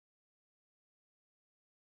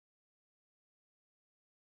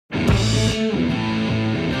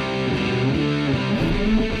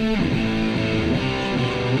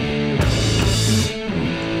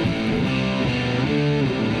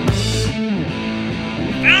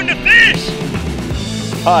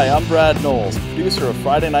Hi, I'm Brad Knowles, producer of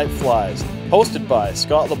Friday Night Flies, hosted by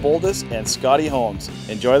Scott LeBoldis and Scotty Holmes.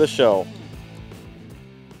 Enjoy the show.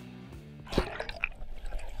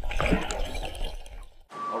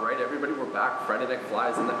 Alright everybody, we're back. Friday Night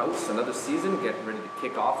Flies in the house. Another season getting ready to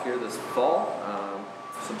kick off here this fall.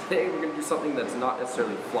 So today we're going to do something that's not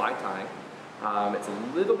necessarily fly tying. It's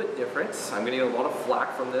a little bit different. I'm going to get a lot of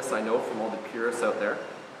flack from this, I know, from all the purists out there.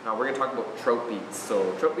 We're going to talk about trout beads.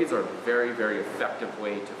 So trout beads are a very, very effective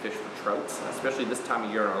way to fish for trouts, especially this time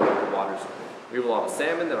of year in our local waters. We have a lot of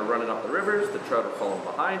salmon that are running up the rivers, the trout are following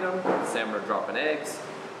behind them, the salmon are dropping eggs,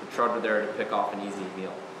 the trout are there to pick off an easy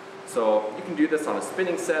meal. So you can do this on a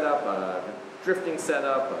spinning setup, a drifting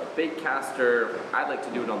setup, a bait caster. I like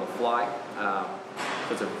to do it on the fly.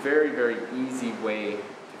 It's a very, very easy way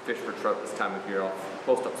to fish for trout this time of year. I'll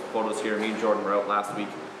post up some photos here. Me and Jordan were out last week.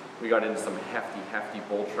 We got into some hefty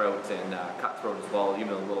bull trout and cutthroat as well,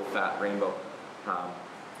 even a little fat rainbow.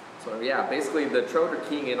 So yeah, basically the trout are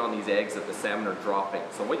keying in on these eggs that the salmon are dropping.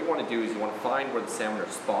 So what you want to do is you want to find where the salmon are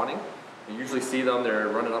spawning. You usually see them, they're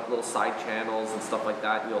running up little side channels and stuff like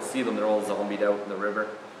that. You'll see them, they're all zombied out in the river.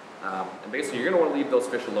 And basically you're going to want to leave those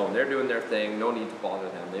fish alone. They're doing their thing, no need to bother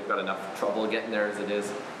them. They've got enough trouble getting there as it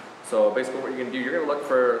is. So basically what you're going to do, you're going to look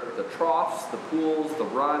for the troughs, the pools, the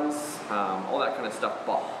runs, all that kind of stuff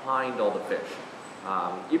behind all the fish.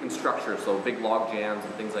 Even structures, so big log jams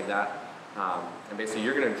and things like that. And basically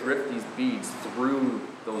you're going to drift these beads through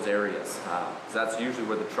those areas. Because that's usually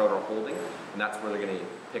where the trout are holding, and that's where they're going to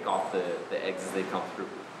pick off the eggs as they come through.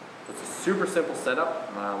 So it's a super simple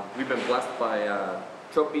setup. We've been blessed by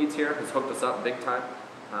Trout Beads here, who's hooked us up big time.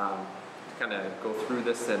 Kind of go through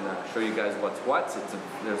this and show you guys what's what.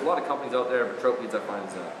 There's a lot of companies out there, but Trout Beads I find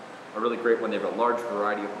is a really great one. They have a large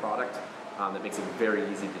variety of product that makes it very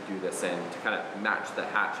easy to do this and to kind of match the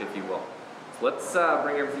hatch, if you will. So let's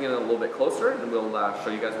bring everything in a little bit closer and we'll show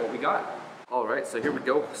you guys what we got. Alright, so here we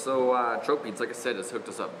go. So Trout Beads, like I said, has hooked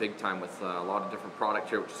us up big time with a lot of different product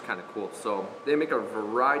here, which is kind of cool. So they make a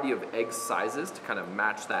variety of egg sizes to kind of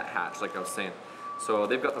match that hatch, like I was saying. So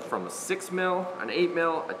they've got them from a 6 mil, an 8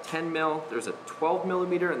 mil, a 10 mil, there's a 12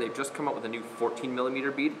 millimeter, and they've just come up with a new 14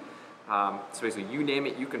 millimeter bead. So basically you name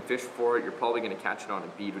it, you can fish for it, you're probably going to catch it on a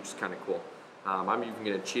bead, which is kind of cool. I'm even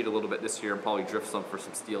going to cheat a little bit this year and probably drift some for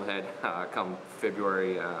some steelhead come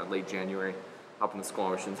February, late January, up in the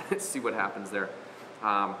Squamish and see what happens there.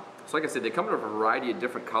 So like I said, they come in a variety of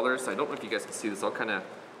different colors. I don't know if you guys can see this, I'll kind of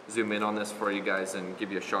zoom in on this for you guys and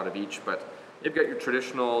give you a shot of each, but you've got your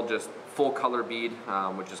traditional, just full color bead,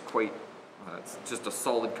 which is quite, it's just a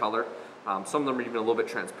solid color. Some of them are even a little bit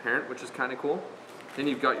transparent, which is kind of cool. Then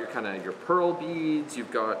you've got your kind of your pearl beads,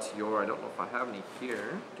 you've got your, I don't know if I have any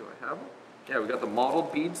here, do I have them? Yeah, we've got the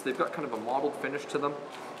mottled beads, they've got kind of a mottled finish to them.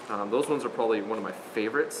 Those ones are probably one of my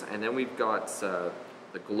favorites. And then we've got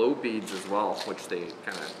the glow beads as well, which they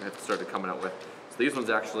kind of have started coming out with. So these ones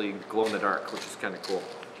actually glow in the dark, which is kind of cool.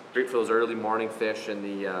 Great for those early morning fish and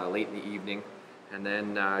the late in the evening. And then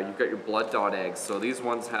you've got your blood dot eggs. So these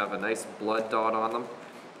ones have a nice blood dot on them,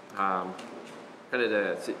 kind of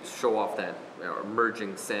to show off that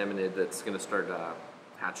emerging salmonid that's going to start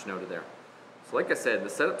hatching out of there. So like I said, the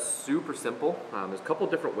setup's super simple. There's a couple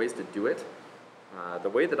different ways to do it. The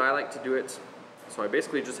way that I like to do it, so I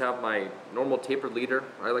basically just have my normal tapered leader.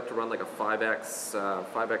 I like to run like a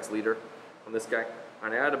 5X leader on this guy.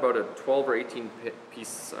 And I add about a 12 or 18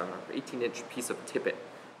 inch piece of tippet.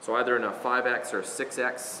 So either in a 5X or a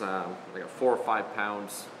 6X, like a 4 or 5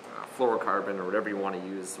 pounds fluorocarbon or whatever you want to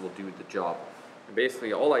use will do the job. And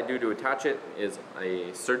basically all I do to attach it is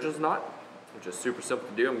a surgeon's knot, which is super simple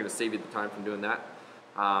to do. I'm going to save you the time from doing that.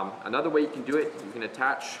 Another way you can do it, you can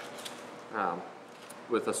attach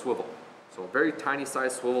with a swivel. So a very tiny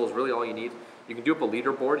size swivel is really all you need. You can do up a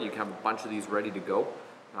leader board, you can have a bunch of these ready to go.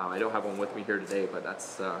 I don't have one with me here today, but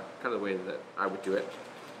that's kind of the way that I would do it.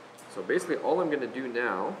 So basically all I'm going to do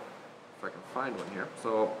now, if I can find one here,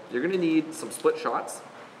 so you're going to need some split shots.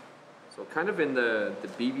 So kind of in the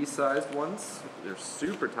BB sized ones, they're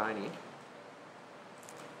super tiny. You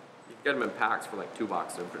can get them in packs for like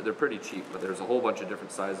 $2. They're pretty cheap, but there's a whole bunch of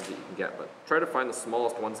different sizes that you can get. But try to find the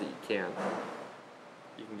smallest ones that you can.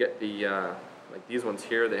 You can get the, like these ones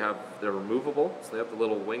here, they're removable, so they have the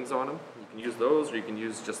little wings on them. You can use those, or you can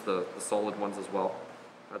use just the solid ones as well.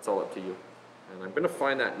 That's all up to you. And I'm going to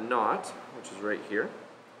find that knot, which is right here.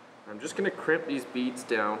 I'm just going to crimp these beads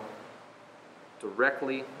down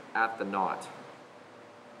directly at the knot.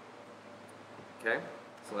 Okay,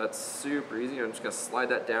 so that's super easy. I'm just going to slide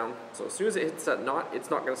that down. So as soon as it hits that knot, it's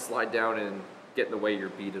not going to slide down and get in the way of your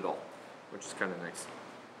bead at all, which is kind of nice.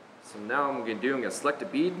 So now I'm going to select a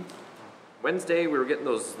bead, Wednesday we were getting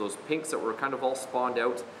those pinks that were kind of all spawned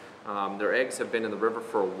out. Their eggs have been in the river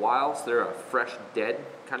for a while, so they're a fresh dead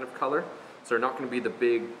kind of color. So they're not going to be the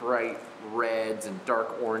big bright reds and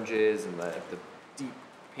dark oranges and the deep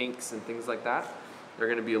pinks and things like that. They're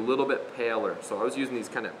going to be a little bit paler. So I was using these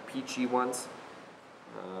kind of peachy ones,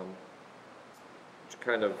 which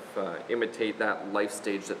kind of imitate that life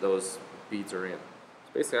stage that those beads are in.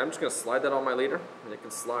 So basically I'm just going to slide that on my leader, and it can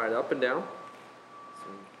slide up and down. So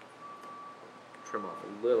trim off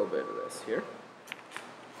a little bit of this here.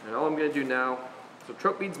 And all I'm going to do now, so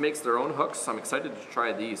Trout Beads makes their own hooks, so I'm excited to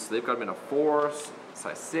try these. So they've got them in a 4,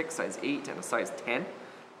 size 6, size 8, and a size 10.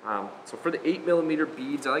 So for the 8mm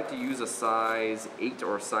beads, I like to use a size 8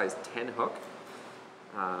 or a size 10 hook.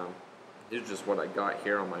 These are just what I got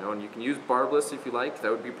here on my own. You can use barbless if you like,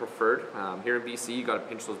 that would be preferred. Here in BC, you got to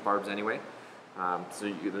pinch those barbs anyway.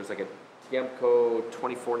 There's like a Tiemco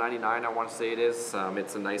 $24.99, I want to say it is.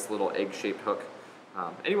 It's a nice little egg-shaped hook.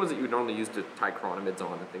 Any ones that you would normally use to tie chronomids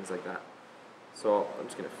on and things like that. So I'm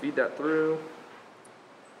just going to feed that through.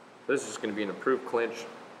 This is just going to be an improved clinch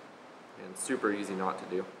and super easy knot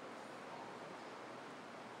to do.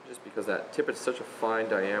 Just because that tip is such a fine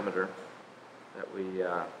diameter that we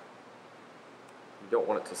don't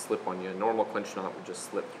want it to slip on you. A normal clinch knot would just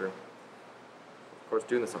slip through. Of course,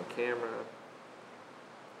 doing this on camera.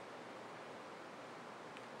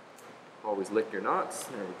 Always lick your knots.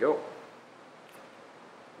 There we go.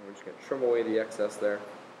 We're just going to trim away the excess there.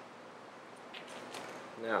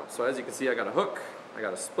 Now, so as you can see, I got a hook, I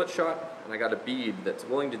got a split shot, and I got a bead that's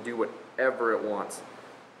willing to do whatever it wants.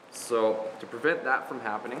 So to prevent that from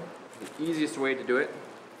happening, the easiest way to do it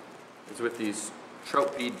is with these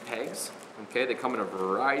trout bead pegs. Okay, they come in a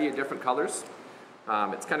variety of different colors.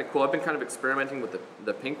 It's kind of cool. I've been kind of experimenting with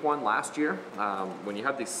the pink one last year. When you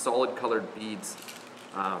have these solid colored beads,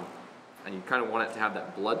 and you kind of want it to have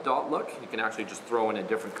that blood dot look, you can actually just throw in a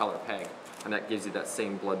different color peg, and that gives you that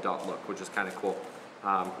same blood dot look, which is kind of cool.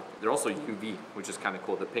 They're also UV, which is kind of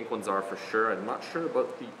cool. The pink ones are for sure. I'm not sure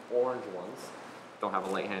about the orange ones. Don't have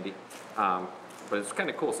a light handy. But it's kind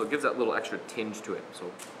of cool, so it gives that little extra tinge to it.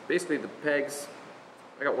 So basically the pegs,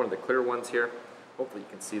 I got one of the clear ones here. Hopefully you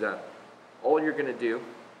can see that. All you're going to do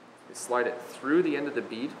is slide it through the end of the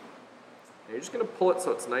bead, and you're just going to pull it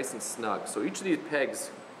so it's nice and snug. So each of these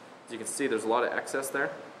pegs, as you can see, there's a lot of excess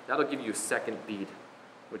there. That'll give you a second bead,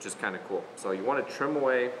 which is kind of cool. So you want to trim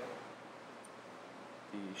away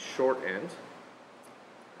the short end,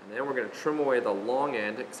 and then we're going to trim away the long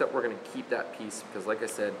end, except we're going to keep that piece because, like I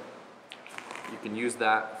said, you can use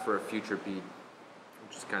that for a future bead,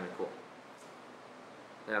 which is kind of cool.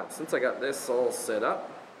 Now, since I got this all set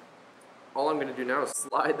up, all I'm going to do now is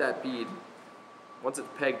slide that bead. Once it's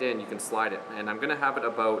pegged in, you can slide it, and I'm going to have it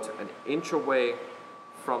about an inch away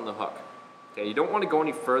from the hook. Okay, you don't want to go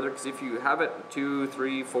any further, because if you have it 2,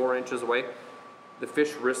 3, 4 inches away, the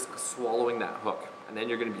fish risks swallowing that hook, and then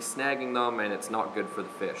you're going to be snagging them, and it's not good for the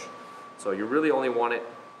fish. So you really only want it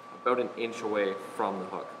about an inch away from the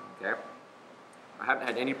hook. Okay, I haven't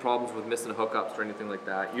had any problems with missing hookups or anything like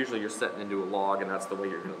that. Usually you're setting into a log, and that's the way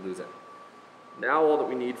you're going to lose it. Now all that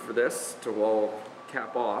we need for this to all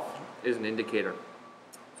cap off is an indicator.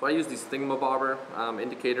 So I use these thingamabobber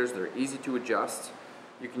indicators. They're easy to adjust.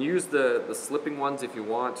 You can use the slipping ones if you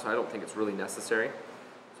want. I don't think it's really necessary.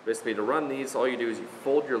 So basically to run these, all you do is you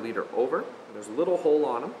fold your leader over, and there's a little hole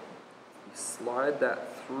on them. You slide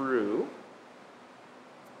that through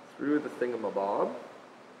the thingamabob.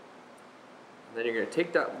 And then you're going to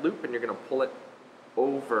take that loop and you're going to pull it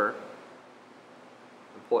over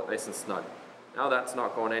and pull it nice and snug. Now that's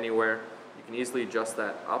not going anywhere. You can easily adjust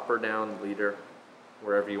that up or down the leader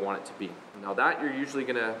wherever you want it to be. Now that you're usually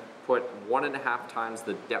going to put 1.5 times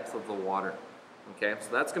the depth of the water. Okay, so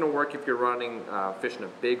that's going to work if you're running fishing a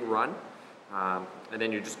big run, and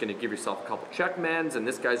then you're just going to give yourself a couple check mends, and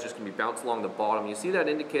this guy's just going to be bounced along the bottom. You see that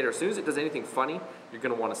indicator, as soon as it does anything funny, you're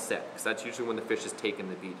going to want to set, because that's usually when the fish is taking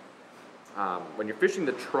the bead. When you're fishing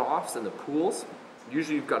the troughs and the pools,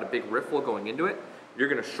 usually you've got a big riffle going into it. You're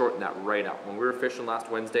going to shorten that right up. When we were fishing last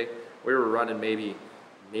Wednesday, we were running maybe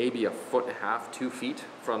 1.5 feet, 2 feet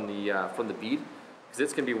from the bead, because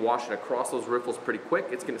it's going to be washing across those riffles pretty quick.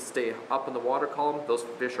 It's going to stay up in the water column. Those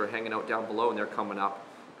fish are hanging out down below, and they're coming up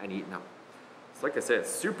and eating them. So like I said, it's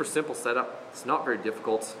super simple setup. It's not very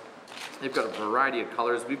difficult. They've got a variety of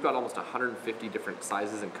colors. We've got almost 150 different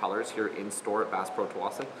sizes and colors here in store at Bass Pro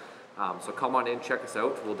Tsawwassen. So come on in, check us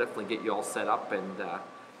out. We'll definitely get you all set up, and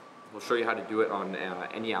we'll show you how to do it on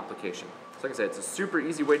any application. So like I said, it's a super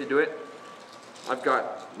easy way to do it. I've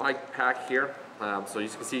got my pack here, so you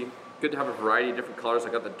can see, good to have a variety of different colors. I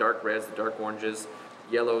got the dark reds, the dark oranges,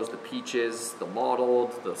 yellows, the peaches, the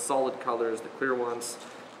mottled, the solid colors, the clear ones.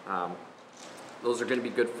 Those are going to be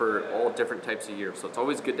good for all different types of year. So it's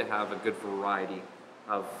always good to have a good variety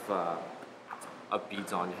of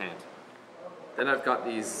beads on hand. Then I've got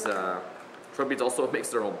these, Trout Beads also makes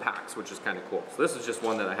their own packs, which is kind of cool. So this is just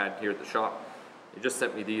one that I had here at the shop. They just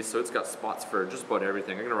sent me these, so it's got spots for just about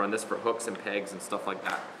everything. I'm going to run this for hooks and pegs and stuff like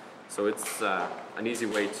that. So it's an easy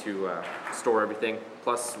way to store everything.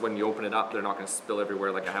 Plus, when you open it up, they're not going to spill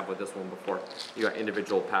everywhere like I have with this one before. You got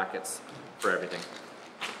individual packets for everything.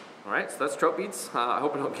 All right, so that's Trout Beads. I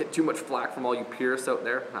hope I don't get too much flack from all you purists out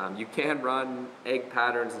there. You can run egg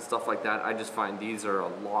patterns and stuff like that. I just find these are a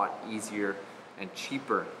lot easier and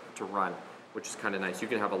cheaper to run, which is kind of nice. You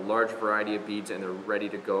can have a large variety of beads and they're ready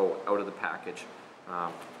to go out of the package.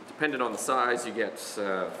 Depending on the size, you get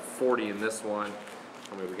 40 in this one.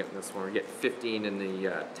 How many we get in this one? We get 15 in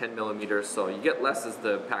the 10 millimeters. So you get less as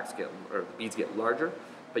the packs get, or the beads get larger,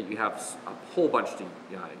 but you have a whole bunch to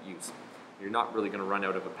use. You're not really going to run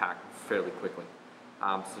out of a pack fairly quickly.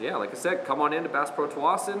 So yeah, like I said, come on in to Bass Pro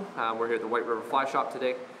Tawasin. We're here at the White River Fly Shop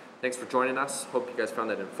today. Thanks for joining us. Hope you guys found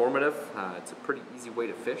that informative. It's a pretty easy way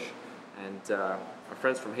to fish. And our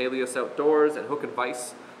friends from Helios Outdoors and Hook and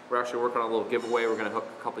Vice, we're actually working on a little giveaway. We're going to hook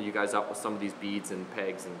a couple of you guys up with some of these beads and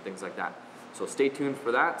pegs and things like that. So stay tuned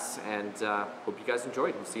for that, and hope you guys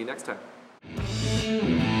enjoyed. We'll see you next time.